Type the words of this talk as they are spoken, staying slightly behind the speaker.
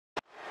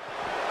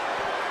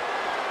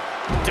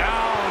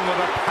Down with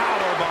a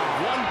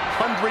powerbomb.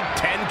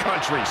 110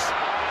 countries.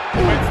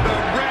 It's the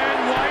red,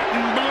 white,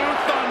 and blue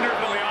thunder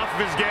really off of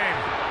his game.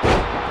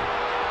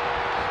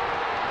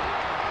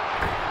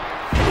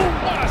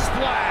 What a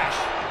splash.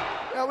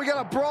 Now we got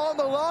a brawl in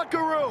the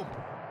locker room.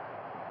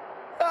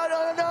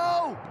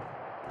 No.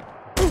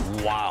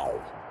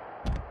 Wow.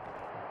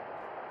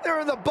 They're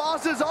in the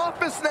boss's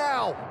office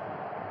now.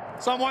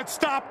 Someone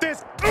stop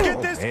this.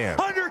 Get this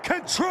under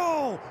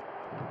control.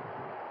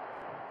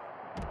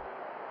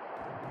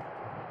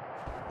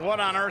 What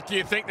on earth do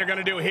you think they're going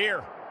to do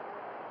here?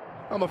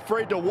 I'm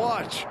afraid to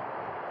watch.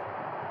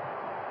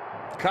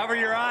 Cover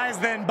your eyes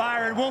then,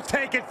 Byron. We'll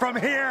take it from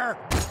here.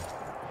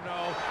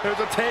 No, there's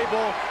a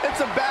table and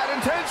some bad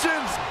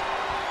intentions.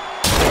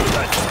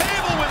 The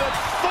table with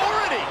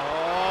authority.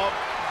 Oh,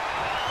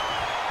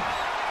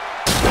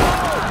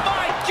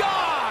 my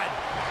God!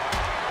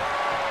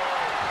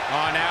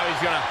 Oh, now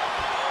he's going to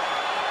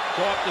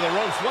go up to the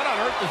ropes. What on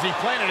earth is he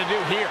planning to do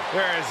here?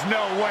 There is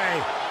no way.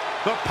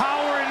 The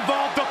power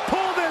involved to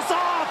pull this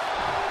off.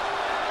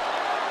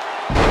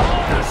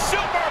 Oh, the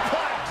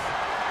Superplex!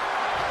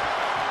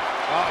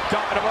 Oh,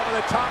 dumping him over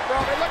the top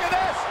rope. And look at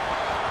this.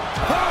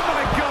 Oh,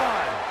 my God.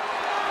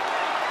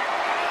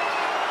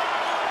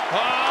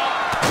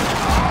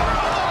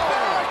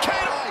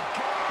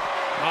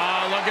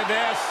 Oh, look at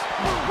this.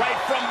 Right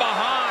from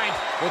behind.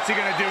 What's he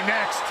going to do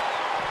next?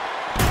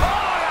 Oh,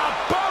 a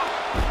bump!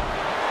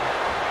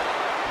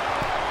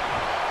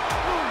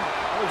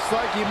 Looks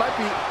like he might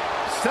be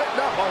setting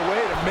up. Oh,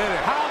 wait a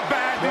minute. How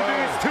bad do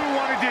these two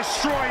want to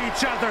destroy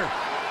each other?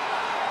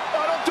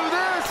 Oh, don't do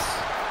this.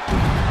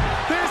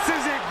 This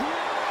isn't...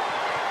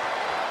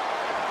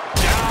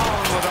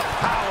 Down with a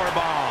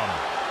powerbomb.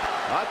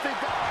 I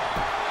think that...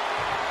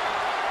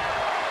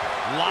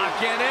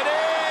 Locking it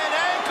in.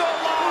 Ankle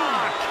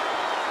lock.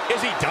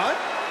 Is he done?